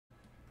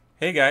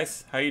Hey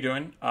guys, how you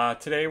doing?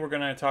 Today we're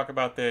going to talk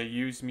about the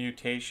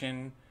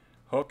useMutation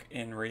hook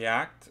in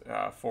React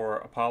for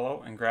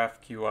Apollo and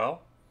GraphQL.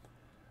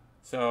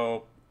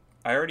 So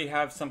I already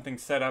have something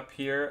set up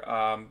here.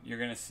 You're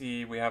going to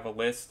see we have a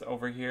list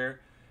over here.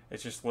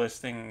 It's just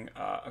listing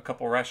a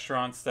couple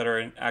restaurants that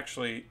are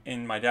actually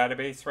in my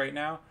database right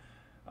now.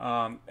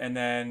 And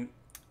then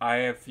I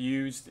have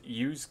used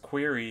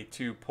useQuery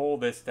to pull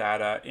this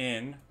data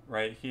in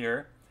right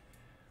here.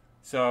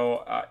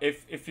 So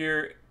if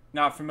you're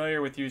not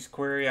familiar with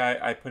useQuery,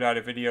 I put out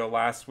a video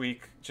last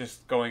week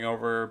just going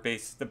over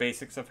the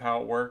basics of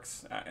how it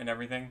works and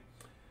everything.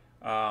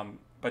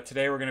 But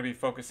today we're going to be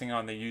focusing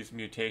on the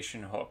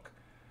useMutation hook.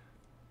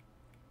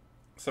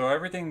 So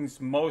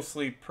everything's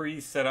mostly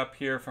pre-set up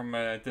here from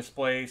a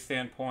display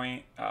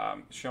standpoint,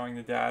 showing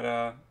the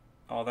data,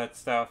 all that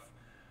stuff.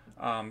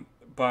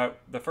 But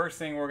the first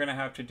thing we're going to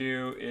have to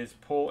do is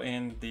pull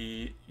in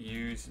the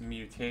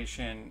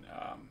useMutation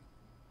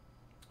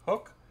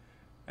hook.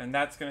 And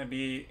that's going to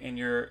be in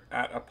your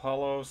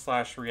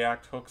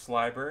 @Apollo/React hooks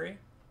library.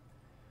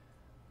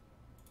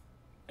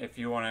 If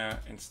you want to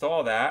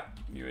install that,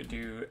 you would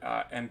do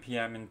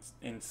npm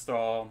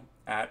install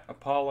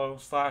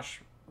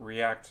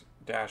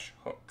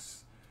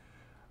 @Apollo/React-hooks.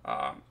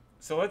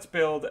 So let's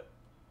build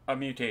a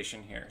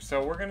mutation here.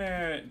 So we're going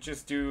to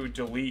just do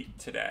delete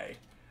today.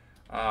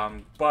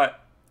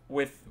 But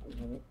with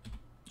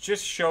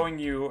just showing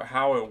you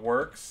how it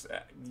works,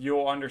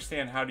 you'll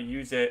understand how to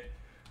use it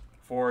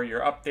for your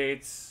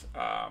updates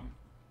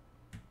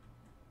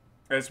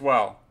as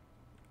well.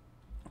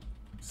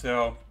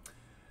 So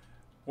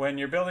when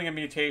you're building a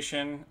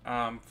mutation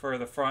for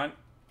the front,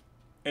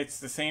 it's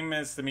the same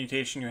as the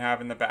mutation you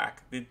have in the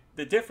back. The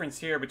difference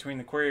here between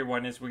the query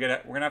one is we're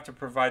gonna have to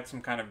provide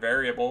some kind of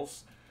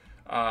variables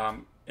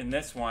in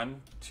this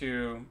one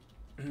to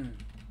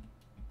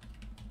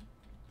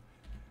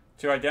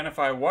to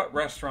identify what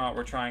restaurant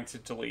we're trying to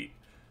delete.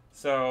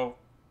 So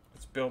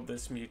let's build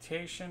this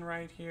mutation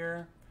right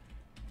here.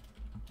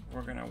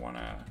 We're going to want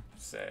to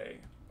say,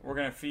 we're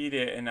going to feed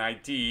it an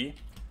ID.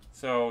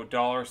 So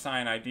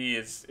 $ID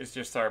is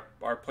just our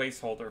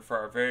placeholder for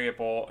our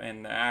variable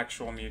in the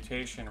actual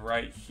mutation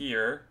right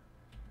here.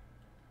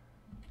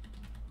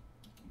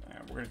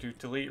 And we're going to do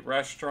delete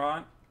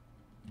restaurant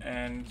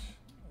and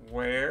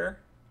where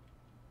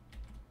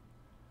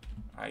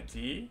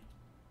ID.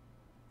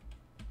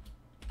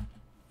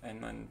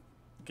 And then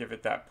give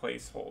it that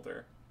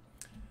placeholder.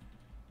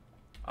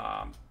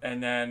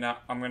 And then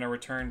I'm going to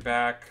return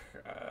back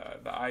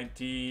the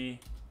ID,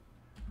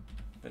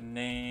 the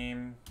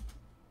name,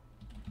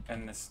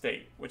 and the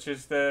state, which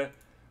is the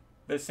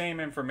same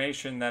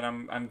information that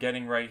I'm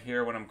getting right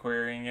here when I'm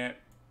querying it.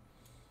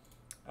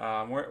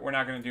 We're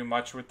not going to do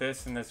much with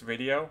this in this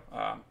video,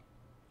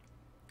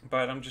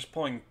 but I'm just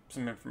pulling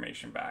some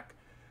information back.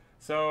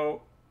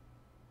 So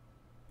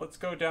let's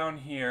go down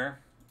here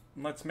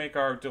and let's make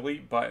our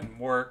delete button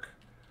work.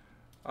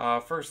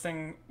 First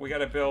thing, we got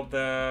to build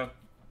the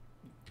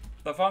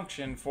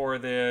function for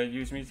the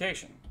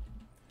useMutation.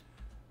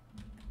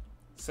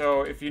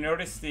 So if you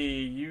notice,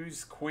 the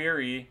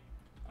useQuery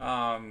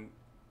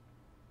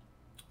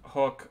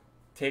hook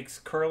takes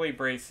curly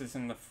braces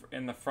in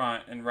the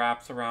front and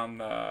wraps around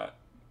the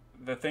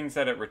things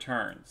that it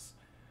returns.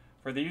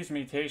 For the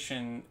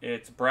useMutation,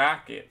 it's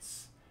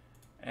brackets,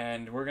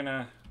 and we're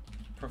gonna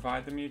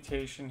provide the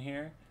mutation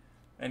here.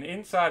 And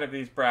inside of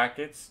these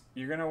brackets,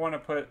 you're gonna want to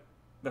put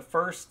the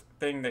first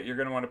thing that you're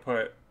gonna want to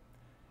put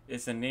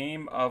is the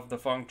name of the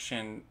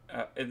function,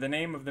 the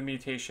name of the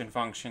mutation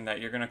function that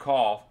you're going to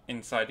call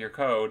inside your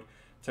code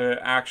to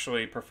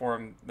actually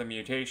perform the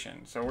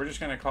mutation. So we're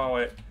just going to call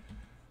it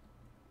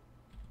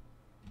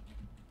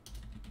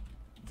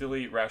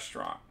delete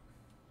restaurant.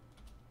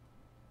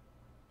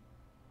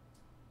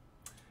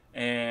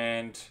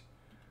 And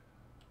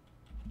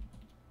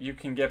you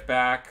can get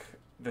back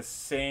the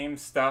same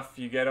stuff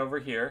you get over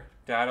here,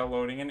 data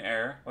loading and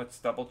error. Let's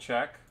double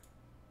check.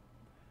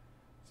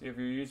 So if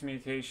you use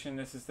mutation,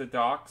 this is the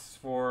docs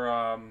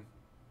for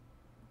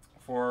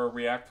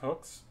React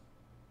hooks.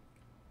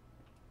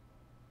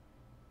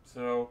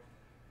 So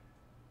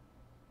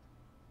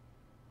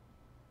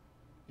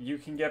you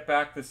can get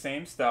back the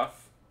same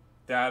stuff,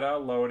 data,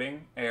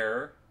 loading,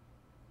 error.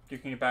 You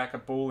can get back a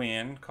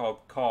Boolean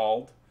called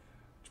called,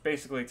 which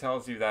basically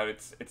tells you that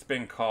it's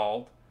been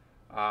called.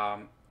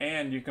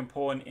 And you can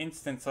pull an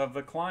instance of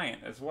the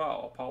client as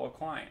well, Apollo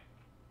client.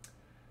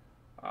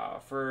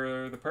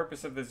 For the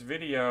purpose of this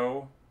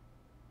video,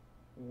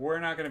 we're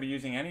not going to be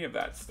using any of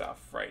that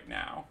stuff right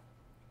now.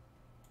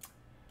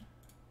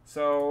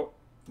 So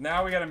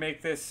now we got to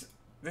make this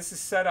is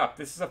set up.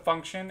 This is a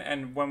function,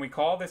 and when we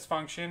call this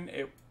function,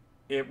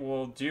 it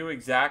will do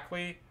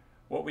exactly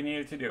what we need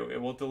it to do.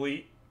 It will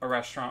delete a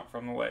restaurant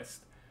from the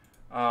list.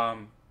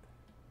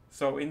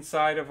 So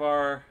inside of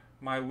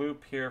my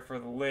loop here for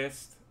the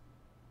list,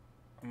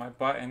 on my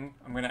button,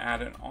 I'm going to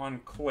add an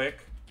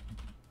onClick.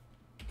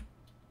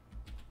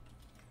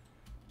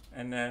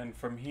 And then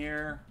from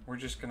here, we're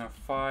just going to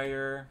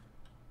fire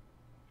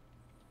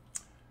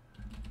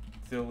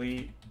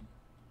delete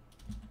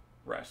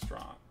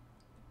restaurant.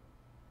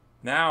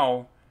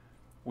 Now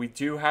we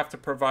do have to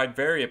provide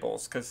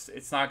variables because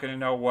it's not going to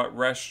know what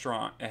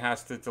restaurant it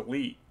has to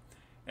delete.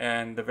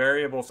 And the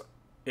variables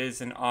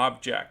is an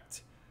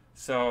object.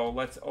 So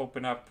let's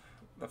open up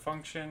the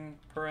function,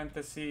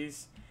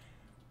 parentheses,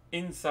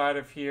 inside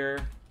of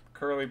here,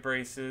 curly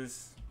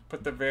braces,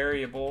 put the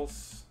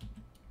variables,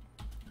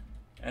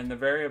 and the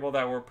variable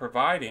that we're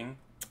providing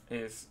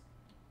is,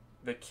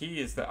 the key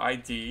is the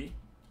ID,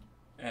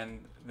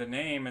 and the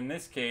name in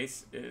this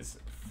case is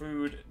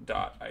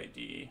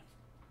food.id.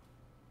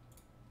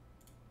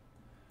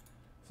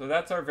 So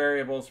that's our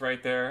variables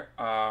right there,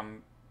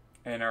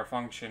 and our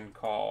function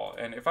call.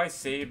 And if I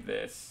save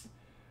this,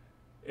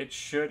 it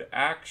should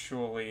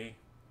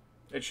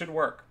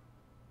work.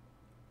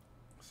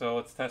 So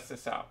let's test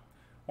this out.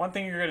 One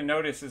thing you're going to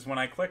notice is when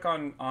I click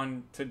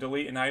on to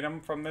delete an item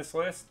from this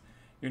list,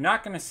 you're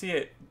not going to see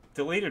it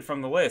deleted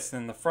from the list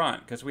in the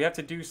front because we have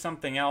to do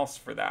something else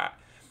for that.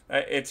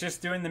 It's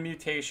just doing the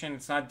mutation.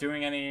 It's not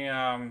doing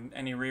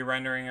any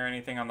re-rendering or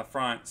anything on the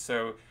front.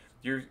 So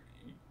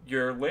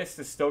your list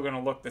is still going to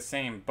look the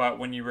same, but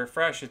when you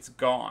refresh, it's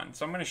gone.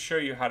 So I'm going to show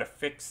you how to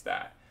fix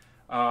that.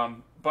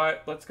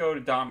 But let's go to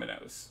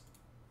Domino's.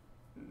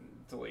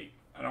 Delete.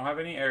 I don't have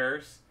any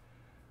errors.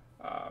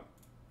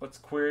 Let's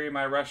query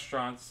my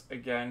restaurants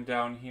again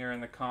down here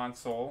in the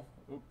console.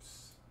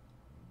 Oops.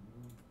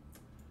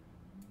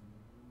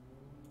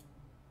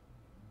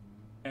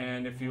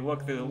 And if you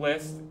look through the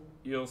list,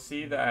 you'll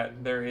see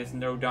that there is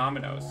no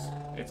Domino's.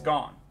 It's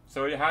gone.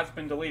 So it has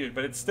been deleted,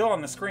 but it's still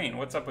on the screen.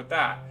 What's up with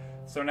that?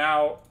 So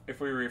now, if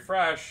we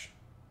refresh,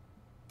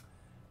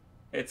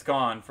 it's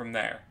gone from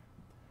there.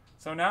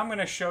 So now I'm going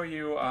to show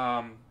you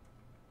how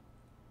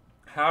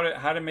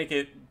to make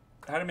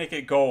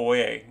it go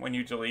away when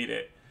you delete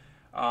it.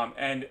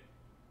 And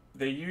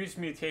the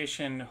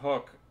useMutation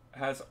hook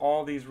has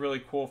all these really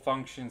cool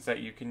functions that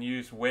you can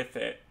use with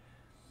it.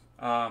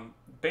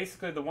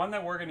 Basically, the one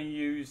that we're going to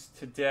use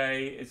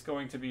today is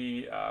going to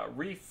be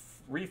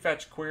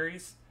refetch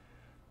queries.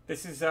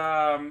 This is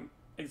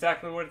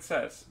exactly what it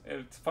says.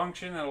 It's a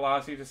function that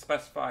allows you to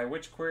specify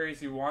which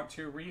queries you want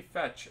to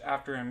refetch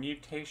after a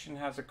mutation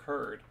has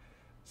occurred.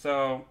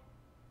 So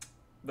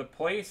the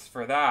place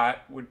for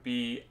that would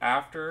be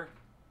after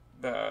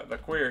the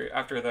query,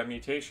 after the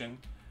mutation.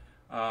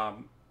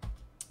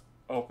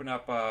 Open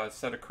up a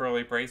set of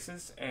curly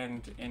braces,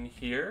 and in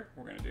here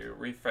we're going to do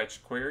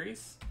refetch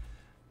queries.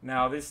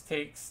 Now this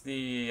takes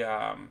the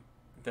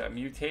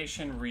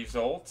mutation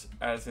result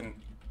as a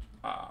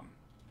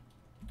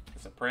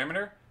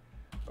parameter,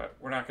 but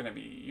we're not going to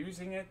be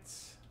using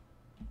it.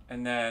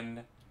 And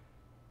then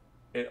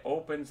it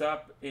opens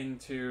up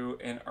into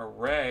an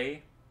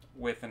array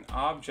with an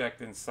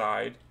object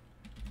inside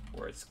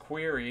where it's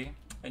query,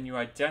 and you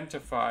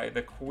identify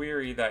the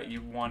query that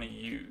you want to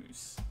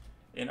use.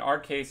 In our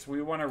case,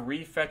 we want to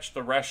refetch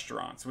the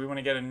restaurants. We want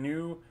to get a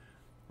new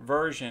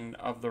version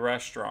of the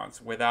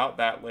restaurants without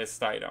that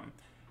list item.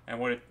 And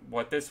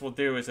what this will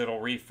do is it'll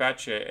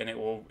refetch it, and it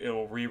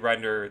will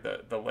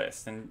re-render the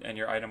list, and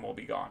your item will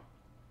be gone.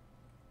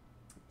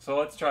 So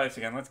let's try this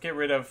again. Let's get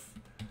rid of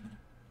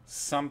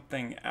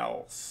something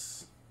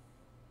else.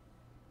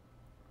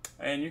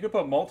 And you could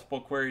put multiple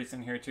queries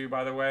in here too,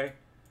 by the way.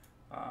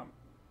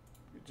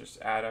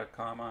 Just add a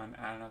comma and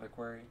add another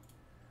query.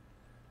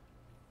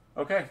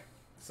 Okay,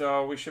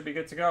 so we should be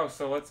good to go.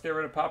 So let's get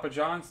rid of Papa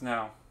John's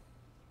now.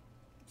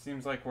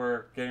 Seems like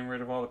we're getting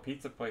rid of all the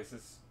pizza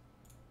places.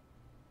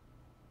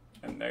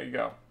 And there you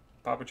go.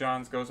 Papa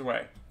John's goes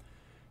away.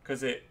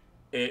 Because it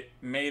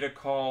made a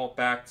call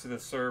back to the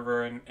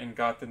server and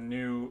got the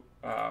new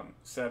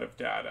set of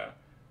data.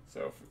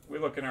 So if we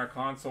look in our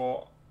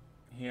console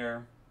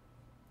here,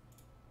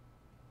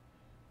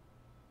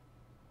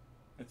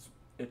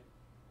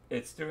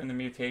 it's doing the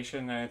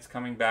mutation, and it's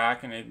coming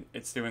back, and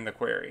it's doing the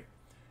query.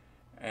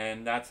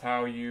 And that's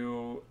how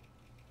you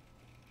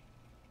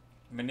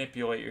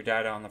manipulate your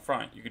data on the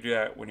front. You could do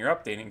that when you're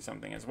updating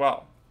something as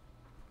well.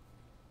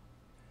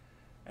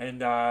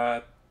 And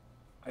I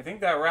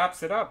think that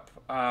wraps it up.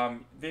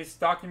 This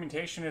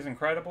documentation is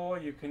incredible.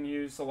 You can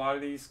use a lot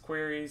of these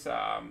queries.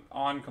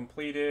 On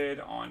completed,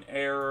 on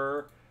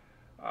error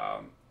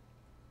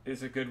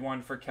is a good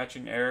one for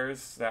catching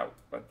errors that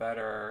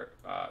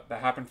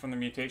happen from the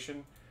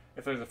mutation.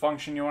 If there's a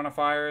function you want to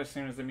fire, as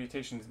soon as the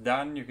mutation's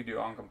done, you could do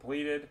on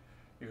completed.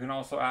 You can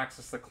also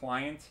access the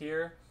client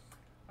here.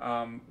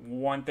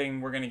 One thing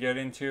we're going to get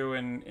into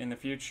in the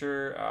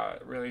future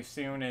really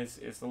soon is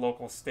the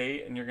local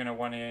state, and you're going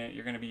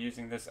to be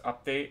using this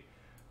update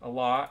a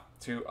lot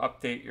to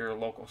update your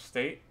local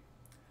state.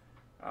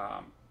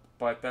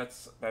 But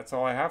that's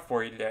all I have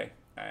for you today.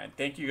 And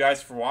thank you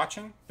guys for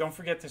watching. Don't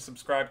forget to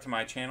subscribe to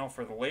my channel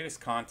for the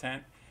latest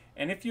content.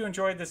 And if you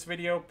enjoyed this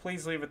video,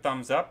 please leave a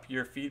thumbs up.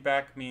 Your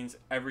feedback means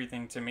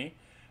everything to me.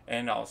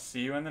 And I'll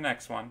see you in the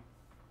next one.